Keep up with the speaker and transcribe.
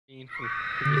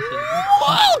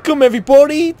Welcome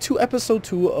everybody to episode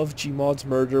 2 of Gmod's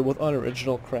Murder with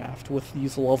UnoriginalCraft with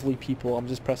these lovely people. I'm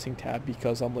just pressing tab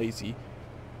because I'm lazy.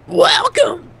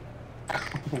 Welcome!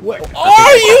 Where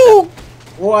are you?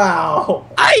 Wow!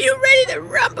 Are you ready to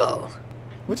rumble?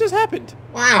 What just happened?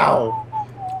 Wow!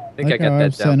 I think I got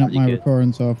that down up my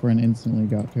recording software and instantly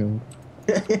got killed.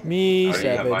 Me,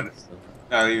 7.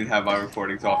 I don't even have my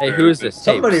recording software. Hey, who is this?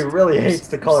 Somebody really hates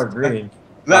the color green.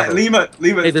 Lima,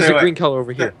 hey, there's a green color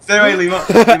over here. Stay away, Lima.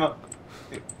 Lima.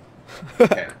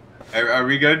 Okay. Are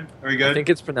we good? Are we good? I think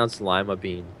it's pronounced lima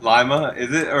bean. Lima?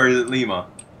 Is it? Or is it Lima?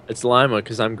 It's lima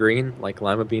because I'm green. Like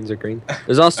lima beans are green.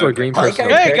 There's also a green person.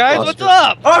 Hey guys, what's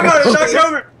up? Oh god, it's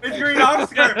October! It's Green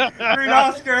Oscar! Green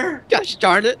Oscar! Gosh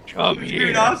darn it! Come here.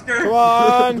 Green Oscar! Come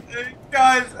on! Hey,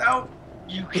 guys, help!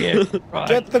 You can't run.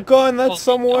 Get the gun that's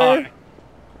somewhere.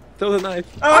 Throw the knife.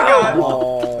 Oh god!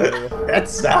 Oh. That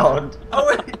sound. Oh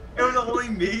wait, it was only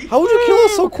me? How would you kill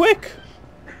us so quick?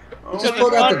 Oh, Just my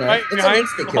pulled out the God. knife. It's an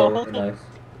instant kill with the knife.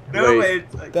 No, Wait.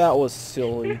 it's like... That was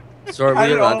silly. So are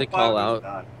we allowed to call out?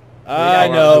 I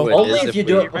Yeah, know. It Only is if if you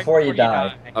do it before you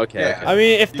die. Okay. Yeah. Okay. I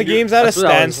mean, if the game's at a That's what I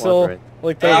was standstill, wondering.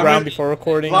 like the Yeah, round before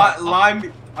recording.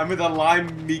 Lime, I'm with a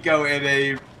Lime Miko and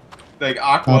a, like,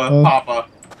 Aqua Papa.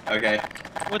 Okay.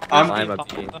 I'm Lima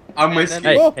bean. I'm whiskey.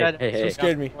 Hey, Oh, hey, hey, so hey.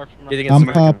 scared me. Get against I'm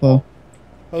the freaking Papa. wall.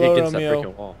 Hello, Get against that Romeo.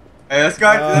 freaking wall. Hey, let's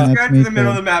go that's to me the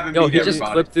middle of too. the map and Yo, beat he just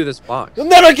everybody. flipped through this box. You'll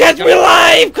never catch me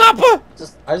alive, Copper!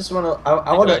 I just wanna.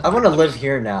 I wanna live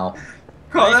here now.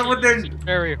 Call that what they're...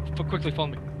 Very quickly follow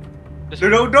me.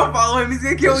 No, don't follow him, he's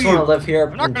gonna I kill just wanna you! live here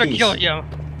I'm not in gonna peace. kill you. I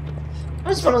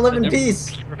just wanna live in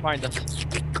peace. Never find us.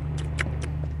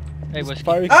 Hey, This whiskey.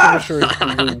 fire Ah! extinguisher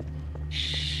is blue.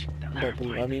 Shh. They'll Not never blue,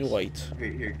 find I mean us. white.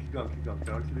 Wait, here, keep going.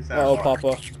 Go to the center Uh oh, bar.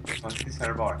 Papa. Go to the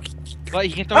center bar. But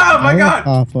you can throw Oh my god!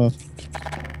 Papa.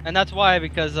 And that's why,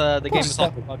 because the game is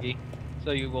stop also buggy.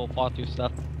 So you will fall through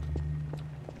stuff.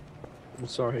 I'm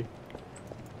sorry.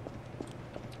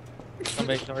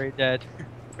 Somebody's already dead.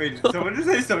 Wait, did someone just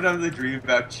say sometimes they dream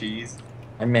about cheese?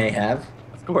 I may have.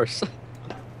 Of course.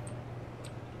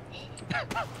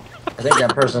 I think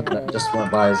that person that just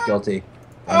went by is guilty.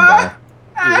 Ah!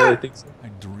 You really think so? I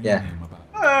dream Yeah. about.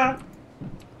 Ah!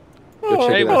 Go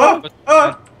check Hey, it out. what-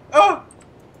 Oh! Oh!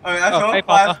 Alright, that's Oh, all. hey,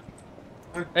 Papa.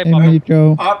 Hey, Hey, Papa.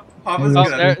 Micho. Papa's Oh,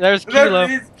 gonna... there's Kilo.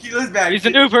 Kilo's back. He's a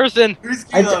new person. Who's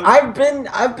Kilo? I've been No,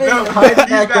 hiding he's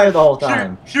back there the whole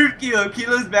time. Shoot Kilo.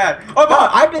 Kilo's bad. Oh, No, Papa!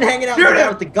 I've been hanging out Shoot there him!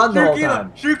 with the gun the Shoot whole Kilo!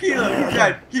 time. Shoot Kilo! He's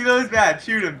bad. Kilo's bad.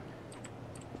 Shoot him.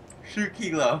 Shoot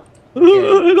Kilo. I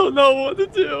don't know what to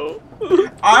do.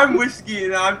 I'm whiskey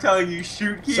and I'm telling you,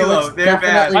 shoot Kilo. So it's They're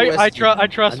bad. definitely- I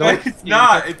trust I know. whiskey. It's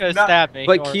not, He's it's gonna not. stab me.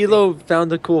 But or- Kilo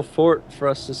found a cool fort for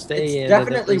us to stay It's in.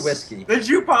 definitely and it was- whiskey. Then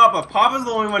shoot Papa. Papa's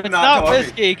the only one It's not not talking.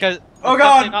 whiskey, because Oh,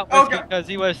 God. not Oh, whiskey God. because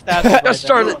he was stabbed. by Gosh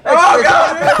darn them. it. Oh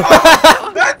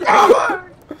god! That's Papa!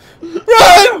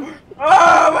 Run!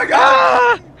 Oh my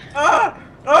god! Ah!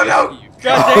 Oh no!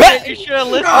 God dang it! You should have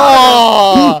listened.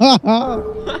 Oh,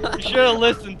 You should have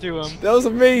listened to him. that was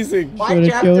amazing. Why'd Should've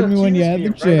you have killed to me when you accuse had me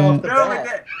the right off chance. the No,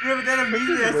 bat? but then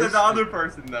immediately I said the other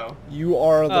person though. You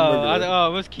are the murderer. Oh,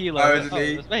 it was Kilo. Oh, is it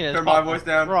me? It was me. It's Turn my Papa. voice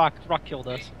down. Rock killed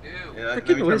us. Yeah, let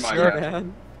me Freaking turn whiskey, mine down.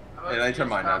 man. Yeah, let me turn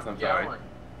mine down, so I'm sorry.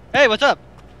 Hey, what's up?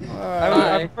 I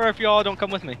Hi. prefer if y'all don't come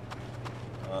with me.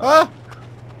 Ah!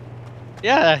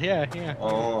 Yeah. Oh,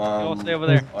 Y'all stay over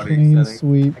there. audience Clean settings.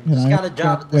 sweep, I and just I got a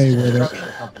job got at away this with it.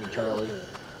 construction company, Charlie.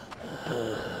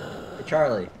 Hey,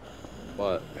 Charlie.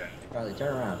 What? Charlie,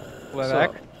 turn around. We're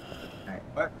So-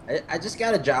 back. I just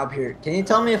got a job here. Can you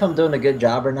tell me if I'm doing a good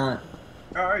job or not?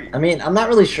 How are you? I mean, I'm not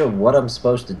really sure what I'm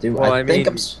supposed to do. Well, I I think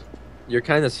mean- I'm. You're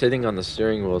kind of sitting on the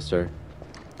steering wheel, sir.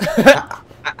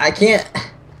 I can't.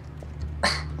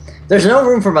 There's no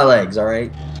room for my legs. All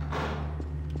right.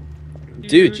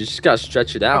 Dude, you just gotta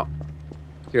stretch it out.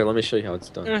 Here, let me show you how it's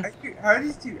done. How are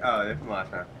these two? Oh, they're from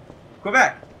last time. Go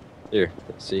back. Here,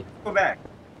 let's see. Go back.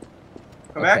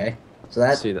 Go back. Okay. So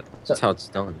that's See, that's how it's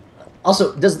done.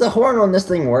 also. Does the horn on this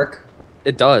thing work?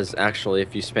 It does, actually,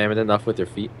 if you spam it enough with your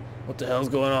feet. What the hell's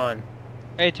going on?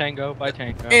 Hey, Tango. Bye,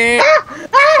 Tango.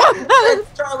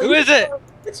 It's Charlie. Who is it?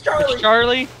 It's Charlie. It's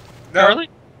Charlie. No. Charlie.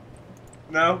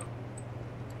 No.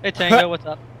 Hey, Tango. What's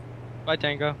up? Bye,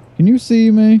 Tango. Can you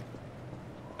see me?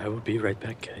 I will be right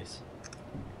back, guys.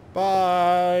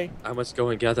 Bye. I must go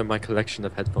and gather my collection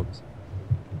of headphones.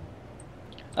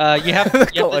 You have The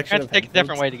to collection of take a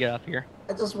different headphones. way to get up here.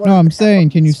 I just No, I'm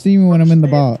saying, can you see me when I'm in the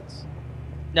box?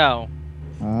 No,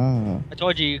 Ah, I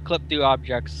told you clip through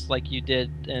objects like you did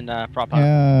in Prop Hunt.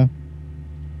 yeah.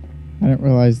 I didn't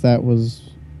realize that was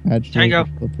actually Tango.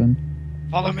 flipping.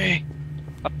 Follow me.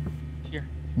 Up here.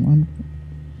 Come on.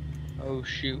 Oh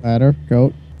shoot. Ladder,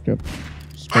 go.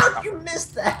 How you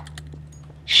missed that?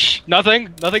 Shh. Nothing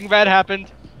bad happened.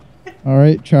 All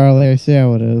right, Charlie, I see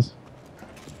how it is.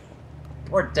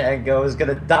 Poor Tango is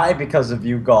gonna die because of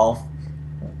you, Golf.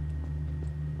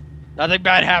 Nothing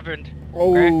bad happened.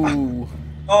 Oh.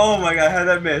 Oh my god, how'd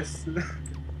that miss?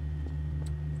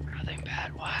 Nothing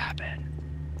bad will happen.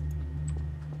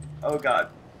 Oh god.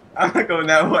 I'm not going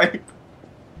that way.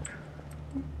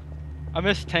 I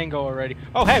missed Tango already.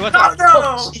 Oh hey, what's Oh up? no!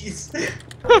 Jeez.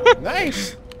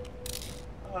 Nice.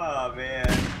 Oh man.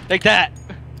 Take that.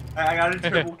 I got a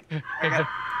triple I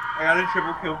got a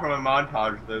triple kill from a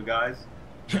montage though, guys.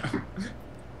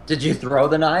 Did you throw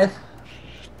the knife?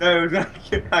 No, it was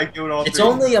I killed all It's three.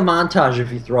 only a montage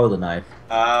if you throw the knife.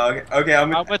 Okay, I'm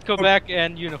with Quebec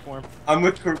and uniform. I'm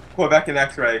with Quebec and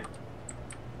X-ray.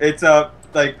 It's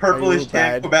like purplish tan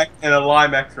bad? Quebec and a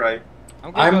lime X-ray.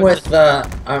 I'm I'm with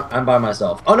I'm by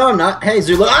myself. Oh no, I'm not. Hey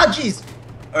Zulu. Ah jeez.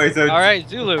 Okay, so All right,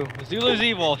 Zulu. Zulu's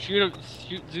evil. Shoot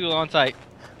Zulu on sight.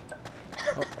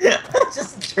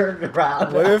 Just turned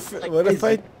around. What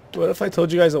if I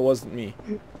told you guys it wasn't me?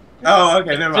 Oh,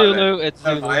 okay, never mind. Zulu, it's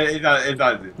Never Zulu. mind. It's not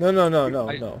Zulu.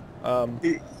 No.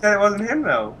 He said it wasn't him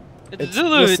though. It's Zulu.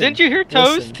 listen, Didn't you hear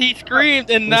Toast? listen. He screamed,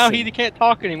 and now he Listen. can't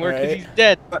talk anymore because Alright. he's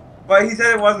dead. But he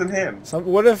said it wasn't him.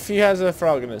 What if he has a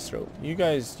frog in his throat? You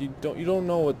guys, you don't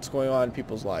know what's going on in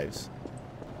people's lives.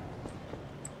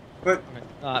 But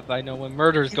Not by know when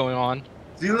murder's going on.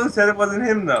 Zulu said it wasn't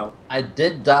him though. I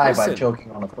did die by Listen.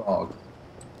 choking on a frog.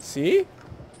 See?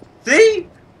 See?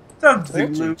 It's not Told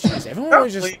you. Zulu. Jeez, everyone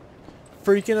always just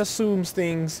freaking assumes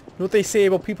things. You know what they say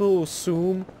about people who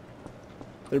assume?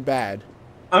 They're bad.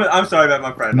 I'm sorry about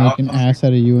my friend. Make an ass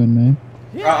out of you and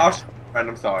me. I'll shoot my friend.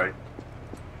 I'm sorry.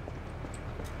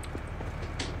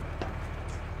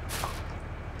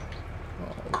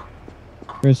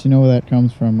 Chris, you know where that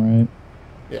comes from, right?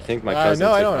 Yeah. I think my cousin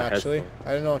No, I took don't my actually. headphone. I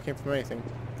didn't know it came from anything.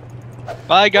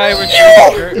 Bye, guy with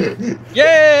the shirt.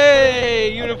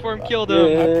 Yay! Uniform killed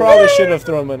him. I probably should have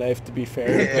thrown my knife, to be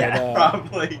fair. Yeah, But,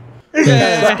 probably.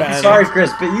 Bad. Sorry,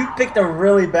 Chris, but you picked a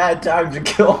really bad time to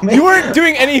kill me. you weren't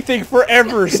doing anything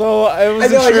forever, so I I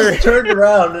wasn't know. I sure. just turned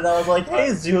around and I was like, "Hey,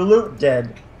 Zulu,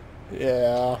 dead."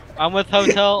 Yeah. I'm with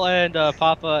Hotel and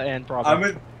Papa and Bravo. I'm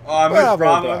with Bravo, Bravo,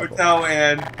 Bravo. Hotel,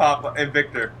 and Papa and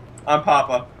Victor. I'm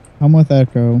Papa. I'm with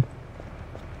Echo.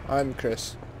 I'm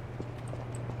Chris.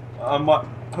 I'm what?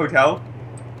 Hotel?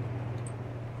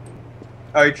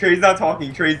 Alright, Trey's not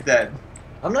talking. Trey's dead.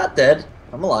 I'm not dead.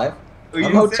 I'm alive. Oh, you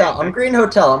I'm didn't say Hotel. I'm anything. Green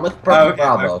Hotel. I'm with Purple Oh, okay,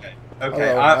 Bravo. okay. Okay,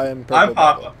 Hello, I am Purple I'm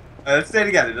Papa. Bravo. Let's stay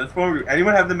together. Let's form.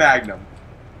 Anyone have the Magnum?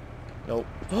 Nope.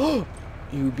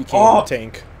 You became Oh. a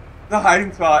tank. The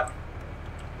hiding spot.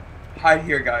 Hide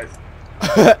here, guys.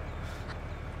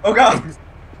 Oh god.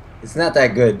 It's not that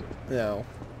good. No.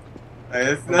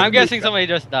 I'm guessing somebody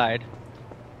just died.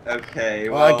 Okay.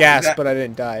 Well, I gasped, Zach, but I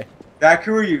didn't die. Zach,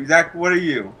 who are you? Zach, what are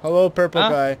you? Hello, purple Huh?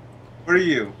 guy. What are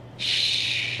you?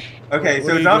 Shh. Okay, What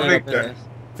so are it's you not doing up Victor.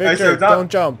 Victor, so it's not- don't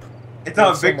jump. It's not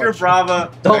Thanks so Victor much.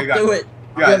 Bravo. Don't guys, do it.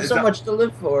 You guys, have it's so not- much to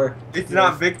live for. It's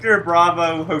not Victor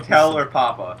Bravo Hotel or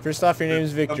Papa. First off, your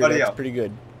name's Victor. Somebody That's else. pretty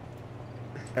good.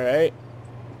 All right.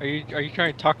 Are you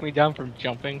trying to talk me down from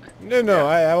jumping? No,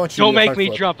 I want you Don't to do a make front me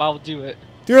flip. jump. I'll do it.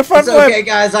 Do a front It's flip. okay,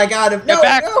 guys. I got him. Get No,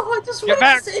 back. no. I just Get wanted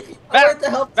back. to save you. I Back. wanted to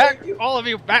help Back. save you. All of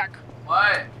you, back.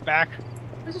 What? Back.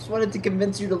 I just wanted to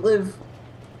convince you to live.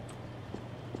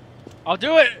 I'll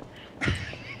do it.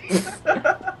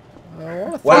 I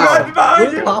wanna Wow. flip.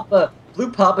 behind you.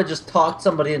 Blue Papa just talked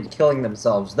somebody into killing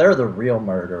themselves. They're the real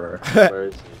murderer. Where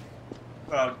is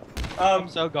he? I'm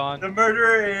so gone. The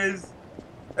murderer is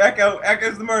Echo.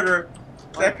 Echo's the murderer.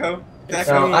 It's Echo. It's It's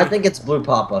Echo. me. I think it's Blue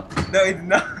Papa. No, it's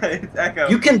not. It's Echo.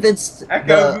 You convinced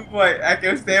Echo, move away.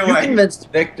 Echo, stay you away. convinced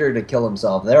Victor to kill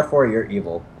himself. Therefore, you're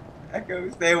evil. Echo,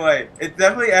 stay away. It's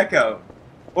definitely Echo.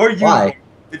 Or Why? uniform.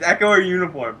 It's Echo or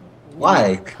uniform.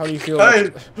 Why? How do you feel?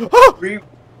 Guys, Oh, we,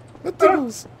 that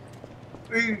tickles.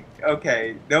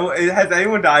 okay. No, has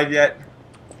anyone died yet?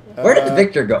 Where did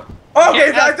Victor go?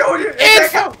 Okay, Yeah. I told you.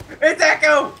 It's Echo. It's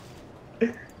Echo.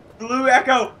 Blue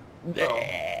Echo.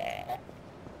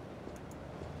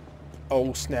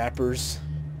 Oh, snappers.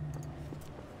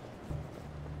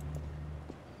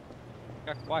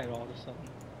 Got quiet all of a sudden.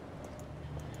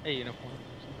 Hey, uniform.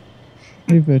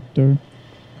 Hey, Victor.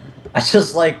 I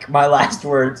just like my last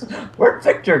words. Where'd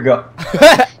Victor go?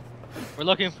 We're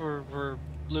looking for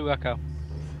Blue Echo.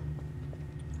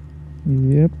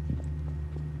 Yep.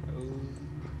 Oh,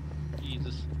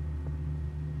 Jesus.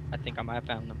 I think I might have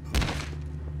found them.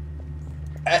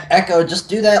 Echo, just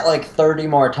do that like 30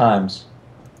 more times.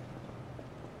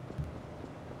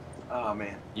 Oh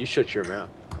man. You shut your mouth.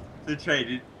 The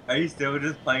trade. Are you still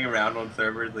just playing around on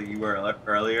servers like you were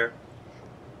earlier?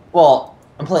 Well,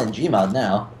 I'm playing Gmod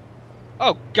now.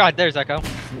 Oh God, there's Echo.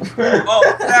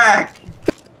 Oh, Zach!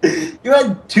 You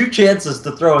had 2 chances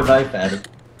to throw a knife at him.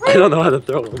 I don't know how to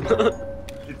throw them.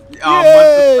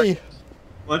 Yay!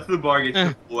 Once the bar gets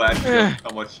to full, actually,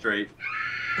 somewhat straight.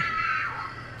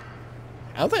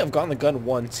 I don't think I've gotten the gun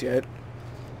once yet.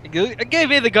 It gave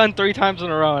me the gun 3 times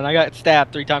in a row, and I got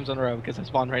stabbed 3 times in a row because I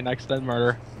spawned right next to the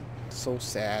murder. So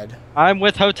sad. I'm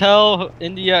with Hotel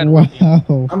India and Wow.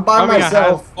 Romeo. I'm by Romeo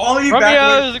myself. All you Romeo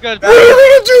backwards. is a good. What are you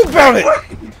gonna do about it?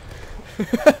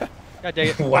 God dang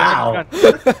it! Wow.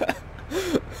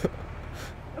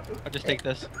 I'll just take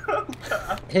this.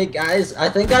 Hey guys, I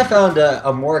think I found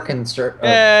a more concern. Yay!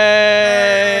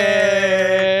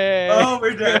 Oh,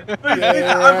 we're dead. I'm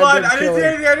Yeah, blind. I've I been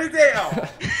didn't say anything.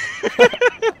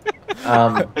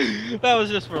 That was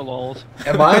just for lols.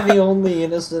 Am I the only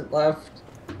innocent left?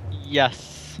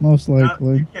 Yes. Most You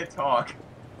likely. can't talk.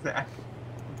 Zach.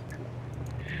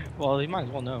 Well, you might as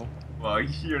well know. Well,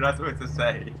 you're not supposed to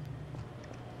say.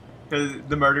 Because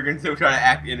the murderer can still try to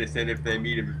act innocent if they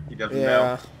meet him. He doesn't know.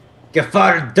 Yeah.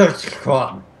 Gefahr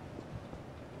Deutschland.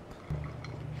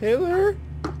 Hitler?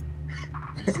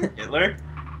 Hitler?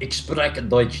 Ich spreche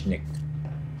Deutsch nicht.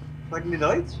 Like in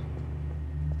Deutsch?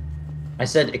 I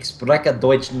said ich spreche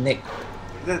Deutsch nicht.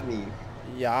 What does that mean?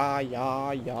 Yeah,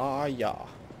 yeah, yeah, yeah.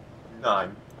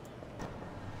 None.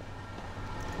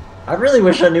 I really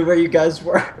wish I knew where you guys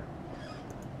were.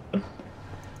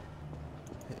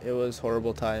 It was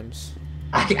horrible times.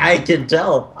 I can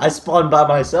tell. I spawned by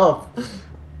myself.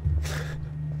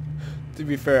 To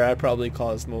be fair, I probably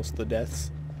caused most of the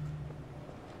deaths.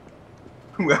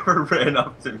 Whoever ran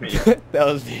up to me. That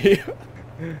was me.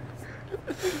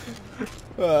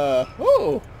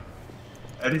 Oh!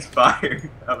 And he's fired.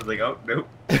 I was like, oh, nope.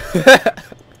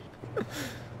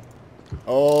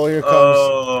 Oh, here comes.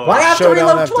 Oh. Why have to Showdown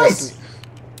reload of twice? Destiny.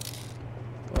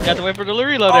 You have to wait for the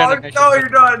reload Oh, animation. no, you're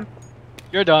done.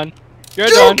 You're done. You're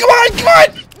Dude, done. come on, come on!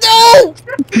 No!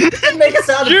 Make a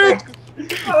sound effect.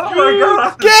 Oh my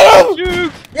god. Get him!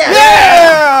 Juke!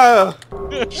 Yeah.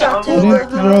 Yeah! Shot I didn't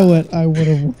two. throw it. I would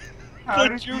have. How The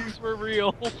did, jukes were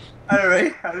real. anyway,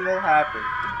 how did that happen?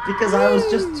 Because I was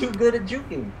just too good at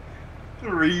juking.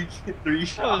 Three That was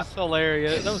shots.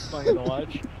 hilarious. That was funny to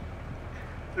watch.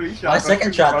 3 shots. My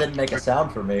second shot didn't make a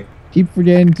sound for me. Keep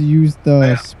forgetting to use the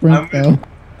I'm sprint with- though.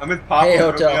 I'm with Papa Hey,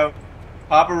 Hotel. Romeo.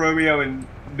 Papa Romeo in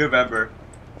November.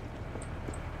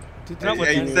 Not with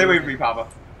Hey, me. stay away from me, Papa.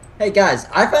 Hey guys,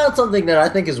 I found something that I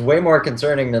think is way more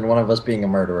concerning than one of us being a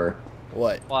murderer.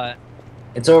 What? What?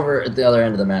 It's over at the other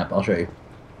end of the map. I'll show you.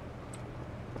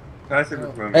 Can I sit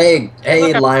with Romeo?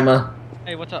 Hey, Look, Lima.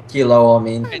 Hey, what's up? Kilo, I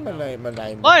mean. My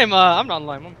name. Lime, I'm not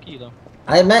Lime, I'm Kilo.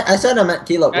 I said I meant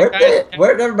Kilo. Okay,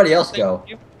 Where did everybody else go?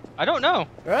 I don't know.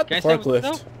 They're at the Can I say what-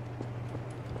 forklift.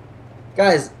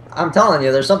 Guys, I'm telling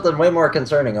you, there's something way more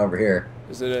concerning over here.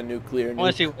 Is it a nuclear I want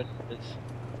nuke? to see what it is.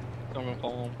 I'm gonna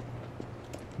follow him.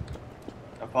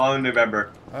 I'm following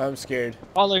November. I'm scared.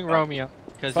 Following Romeo.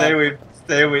 Cause Stay away.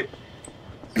 Stay away.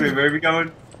 Wait, where are we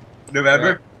going?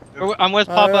 November? I'm with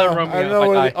I Papa don't and know. Romeo. I don't know if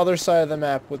where I the die. other side of the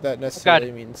map, what that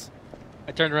necessarily means.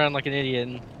 I turned around like an idiot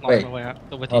and lost Wait. my way out.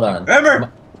 So with Hold you. on.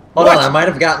 November! Hold What? on, I might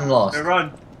have gotten lost. Hey,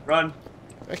 run. Run.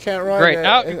 I can't run. Great,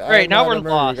 now- I'm great, now not we're a murder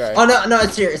lost. guy. Oh no,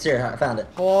 it's here, I found it.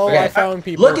 Hello, Okay. I found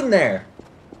people. Look in there.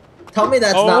 Tell me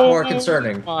that's not more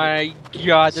concerning. My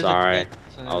God. there's a Sorry. kid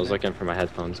in I was there. looking for my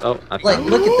headphones. Oh, I Like, found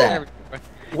look at that.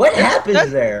 What happened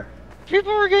there?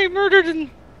 People were getting murdered and.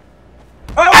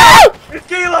 Oh! It's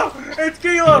Kilo! It's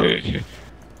Kilo!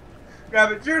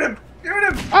 Grab it. Shoot him. Shoot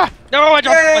him. Ah! No, I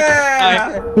don't.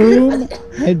 Yeah! Boom.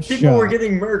 People were Headshot.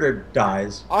 getting murdered,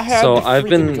 guys. I have So the I've freaking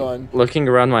been gun. looking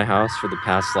around my house for the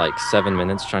past like 7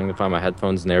 minutes trying to find my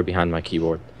headphones, and they're behind my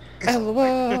keyboard.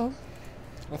 LOL.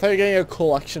 I thought you were getting a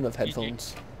collection of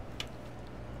headphones.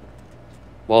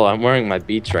 Well, I'm wearing my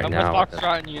Beats right I'm now. with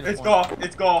Foxtrot in uniform. It's golf.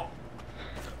 It's golf.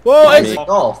 Whoa, I it's mean-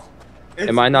 Golf. It's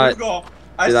Am I not- Blue golf. Did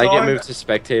I saw get him- moved to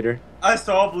spectator? I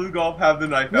saw Blue Golf have the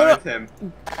knife No, out. It's him.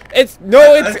 it's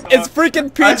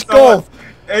freaking I peach saw golf.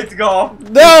 It's golf.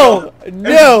 No, It's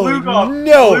no, Blue golf.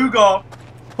 no. Blue golf.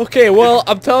 Okay, well,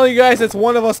 I'm telling you guys, it's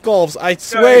one of us golfs. I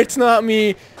swear it's not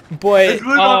me, but It's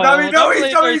Blue golf. No, no, don't he's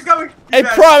believe coming. He's coming. I He's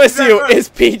back. promise He's you, back. it's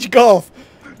peach golf.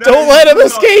 No, Don't it's let him Blue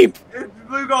golf. escape. It's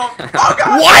Blue golf. Oh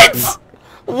God! What?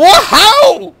 What?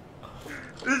 How?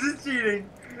 This is cheating.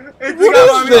 It's What the guy is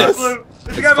behind me. this? Blue. It's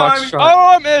the It's guy behind me. Foxtrot.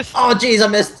 Oh, I missed. Oh jeez, I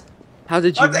missed. How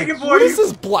did you? I'm taking for What you. is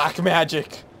this black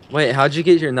magic? Wait, how'd you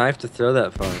get your knife to throw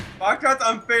that far? Foxtrot's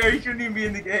unfair. He shouldn't even be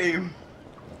in the game.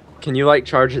 Can you like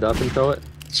charge it up and throw it?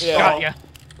 Yeah. Got ya.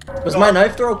 Was my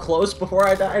knife throw close before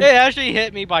I died? It actually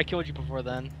hit me, but I killed you before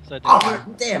then. So it didn't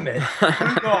Oh, damn it.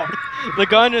 The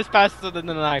gun is faster than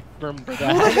the knife. Remember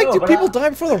How the that. heck know, do but people die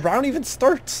before the round even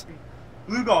starts?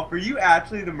 Blue Golf, were you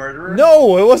actually the murderer?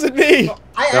 No, it wasn't me.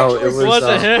 I No, actually it was,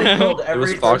 wasn't him. killed It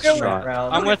was every Foxtrot. person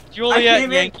around. I'm with Juliet came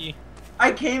and in- Yankee.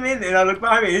 I came in and I looked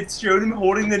behind me. It showed him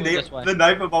holding the, Go this way. the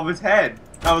knife above his head.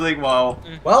 I was like, wow.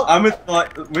 Well, I'm with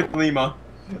Lima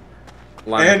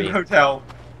Lima and bean. Hotel.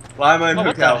 Lima and Oh,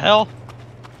 what Hotel. the hell?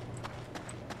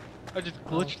 I just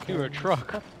glitched through a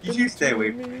truck. You two stay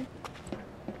away from me.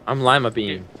 I'm Lima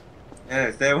bean.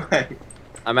 Yeah, stay away.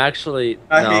 I'm actually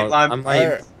I no. hate lime. I'm like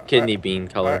Are- kidney bean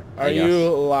color. Are I guess.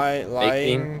 you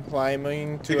Baking?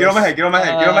 lying to Get on my us? head. Get on my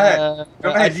head. Get on my head. Get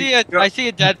on my I head. see a Get on- I see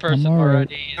a dead person I'm alright.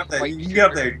 already. Get up there. White You can get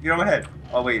up there. Get on my head.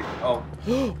 Oh wait. Oh.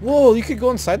 Whoa, you could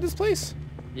go inside this place?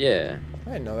 Yeah. I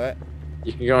didn't know that.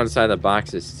 You can go inside the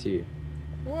boxes too.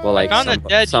 What? Well, like Found a some-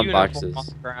 dead some uniform boxes. on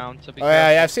the ground. So be Oh yeah,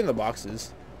 careful. yeah, I've seen the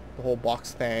boxes. The whole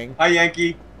box thing. Hi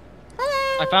Yankee.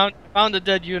 I found a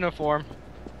dead uniform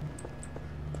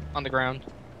on the ground.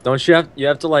 Don't you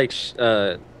have to like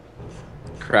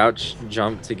crouch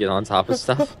jump to get on top of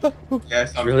stuff? Yes.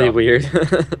 It's I'm really drunk.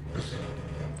 weird.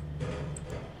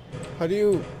 How do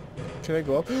you... Can I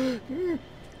go up?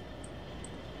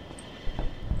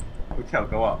 Hotel,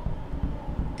 go up.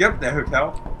 Get up there,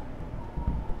 Hotel.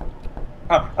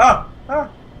 Ah!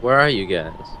 Where are you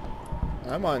guys?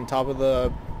 I'm on top of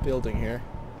the building here.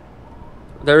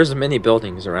 There's many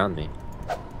buildings around me.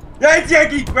 Yeah, it's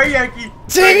Yankee! Great Yankee!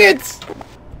 Dang it!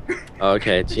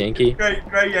 Okay, it's Yankee.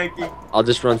 Great Yankee. I'll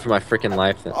just run for my freaking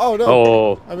life then. Oh no!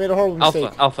 Oh, I made a horrible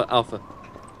mistake. Alpha.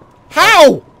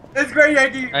 How? It's Great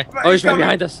Yankee! Hey. Oh, he's right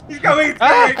behind us. He's coming! It's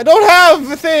Ah! Great I don't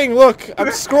have a thing. Look, I'm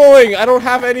scrolling. I don't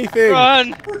have anything. Run!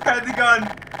 Who had the gun?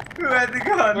 Who had the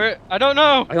gun? Where? I don't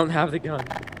know. I don't have the gun.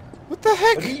 What the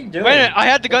what are heck? you doing? Wait a minute, I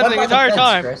had the gun What the about entire fence,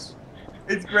 time. Chris?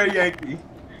 It's Great Yankee.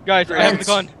 Guys, I have the Fence.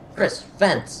 gun. Chris,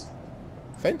 fence.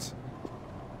 Fence?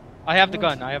 I have the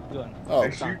gun. I have the gun. Oh.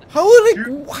 Hey, shoot, How did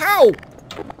it? How?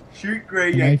 shoot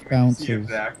Great Knife Yankee. when you see him, bounces.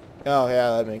 Zach. Oh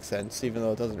yeah, that makes sense. Even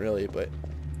though it doesn't really, but.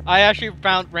 I actually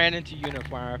ran into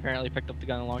uniform. I apparently picked up the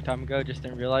gun a long time ago. Just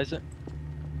didn't realize it.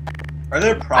 Are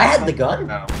there props? I had the on- gun.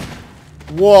 No.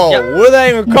 Whoa! Yep. Where did that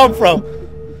even come from?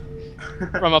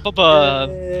 From up above.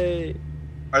 Hey.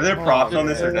 Are there props on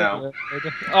this or no?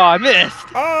 Oh, I missed.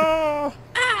 Ah!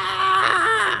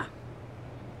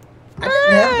 I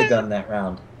didn't have the gun that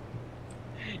round.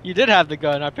 You did have the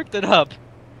gun. I picked it up.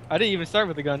 I didn't even start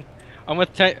with the gun. I'm with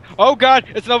Oh God!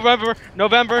 It's November.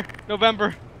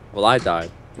 Well, I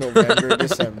died. November,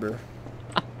 December.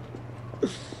 Oh,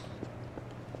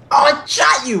 I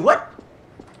shot you! What?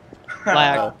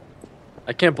 Lag.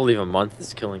 I can't believe a month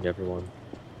is killing everyone.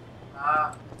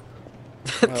 Well,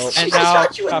 I And now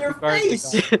shot you in Copy your Guard's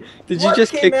the face! gun. Did you What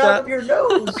just came kick out that? of your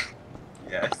nose?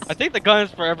 Yes. I think the gun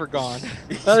is forever gone.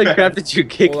 How the crap did you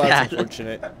kick well, that's that?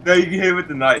 unfortunate. No, you can hit it with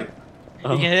the knife.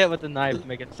 Oh. You can hit it with a knife to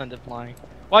make it send it flying.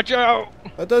 Watch out!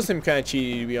 That does seem kind of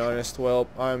cheaty, to be honest. Well,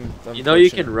 I'm You know you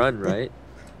fortunate. can run, right?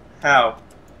 How?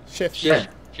 Shift. Shit.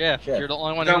 Jeff, Shit. you're the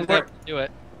only one Don't who's there work. to do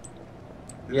it.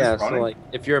 Is Yeah, this so running? like,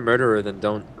 if you're a murderer, then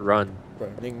don't run,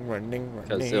 Running.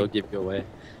 because it'll give you away.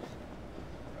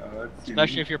 Let's see.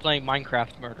 Especially if you're playing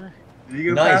Minecraft Murder. Did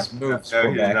you go Nice fast? moves, No, he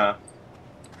did Quebec. not.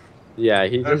 Yeah,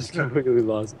 he That's just good. completely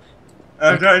lost.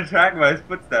 I'm trying to track my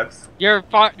footsteps. You're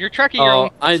tracking your Oh, own.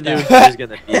 I knew he footsteps. was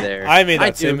gonna be there. I made that I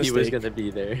knew same he was mistake. gonna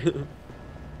be there.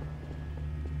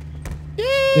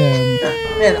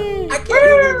 Damn. Man, I can't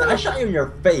believe that. I shot you in your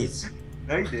face.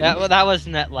 No, you didn't. That was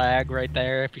net lag right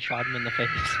there. If you shot him in the face.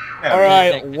 Yeah, All we-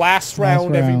 right, last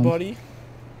round, round. everybody.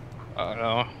 Oh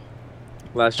no.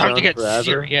 Last Time round to get forever.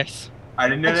 serious. I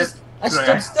didn't know that. I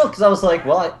stood still because I was like,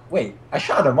 well, wait, I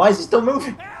shot him. Why is he still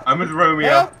moving? I'm with Romeo.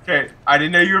 Yeah. Okay, I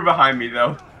didn't know you were behind me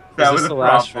though. That Is was this a the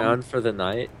last problem. round for the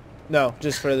night? No,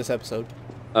 just for this episode.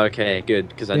 Okay, good,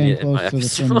 because I Getting need it in my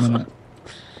close to the episode. 20 minute.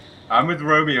 I'm with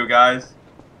Romeo, guys.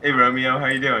 Hey Romeo, how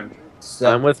you doing?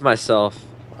 So, I'm with myself.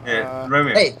 Yeah, Uh,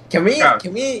 Romeo. hey, can we Yeah.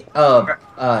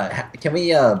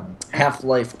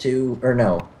 Half-Life 2 or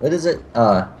no? What is it?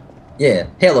 Yeah,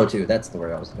 Halo 2. That's the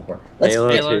word I was looking for. Halo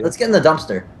Halo. 2. Let's get in the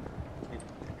dumpster.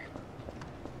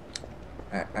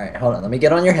 All right, hold on. Let me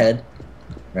get on your head.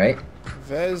 Right.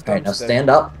 Vez All right, now dumpster. stand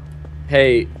up.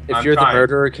 Hey, if I'm you're trying. the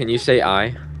murderer, can you say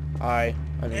I? I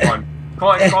mean, Come on. Come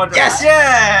on, come on. Yes,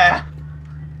 yeah.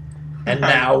 And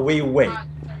now we wait.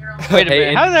 Wait a Hey,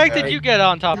 minute. How the heck hey. did you get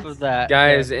on top of that?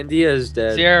 Guys, India is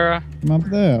dead. Sierra. I'm up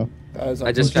there. that is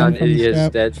I just unfortunate. found India's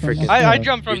Scrap dead from freaking. the- I Yeah.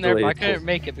 jumped from there, but I Easily. couldn't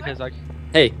make it because I.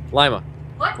 Hey, Lima,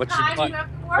 What What's time your- do you have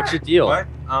to work? what's your deal? What?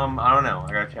 I don't know.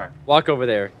 I gotta check. Walk over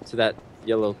there to that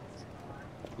yellow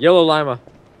Yellow Lima.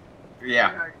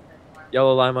 Yeah.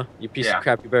 Yellow Lima. You piece Yeah. of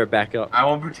crap. You better back up. I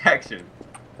want protection.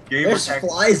 Give me There's protection.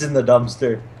 flies in the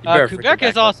dumpster. You better freaking Quebec back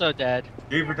is up. also dead.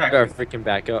 Give me You better protection. freaking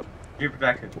back up. Give me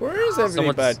protection. Where is Someone's-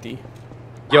 everybody?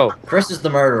 Yo, Chris is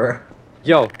the murderer.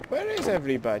 yo. Where is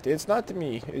everybody? It's not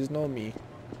me. It's no me.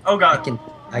 Oh I god. can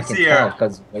See ya. tell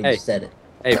because the way Hey. you said it.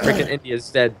 Hey, freaking India's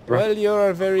dead, bro. Well,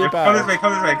 you're very Yeah, come this bad. way,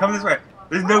 come this way, come this way.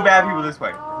 There's no bad people this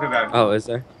way. There's no bad people. Oh, is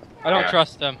there? I don't Yeah.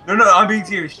 trust them. No, no, I'm being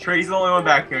serious. Trey's the only one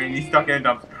back here and he's stuck in a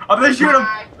dumpster. I'm gonna shoot him!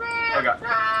 Oh god.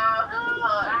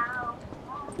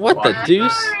 What the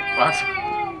deuce? Watch.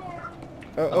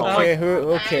 Okay,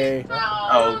 okay.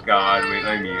 Oh god, wait,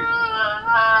 let me mute.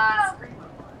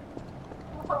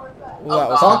 Well, that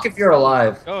was Talk if you're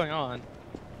alive. What's going on?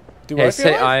 Do Hey, I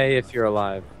say feel I if you're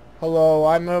alive. Hello,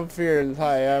 I'm up here.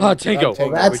 Hi, I'm. Oh, Tango. I'm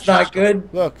Tango. Well, that's not good.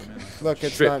 Look,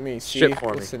 it's Strip. not me. See, Strip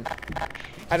for me. listen.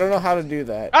 I don't know how to do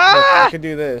that. Ah! Look, I can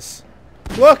do this.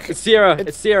 Look, It's Sierra. It's-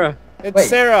 It's Sierra. it's Wait.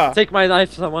 Sarah. Take my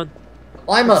knife, someone.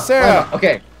 Lima. Sarah. Lima.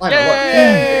 Okay. Lima, Yay! look.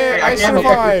 Yay! I I can't Lima, look, you can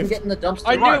survived. get in the dumpster.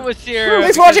 I Come knew on. it was Sierra. He's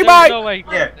because watching there was by- no way.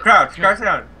 Yeah, crouch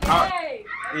down.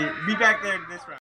 Be back there this round.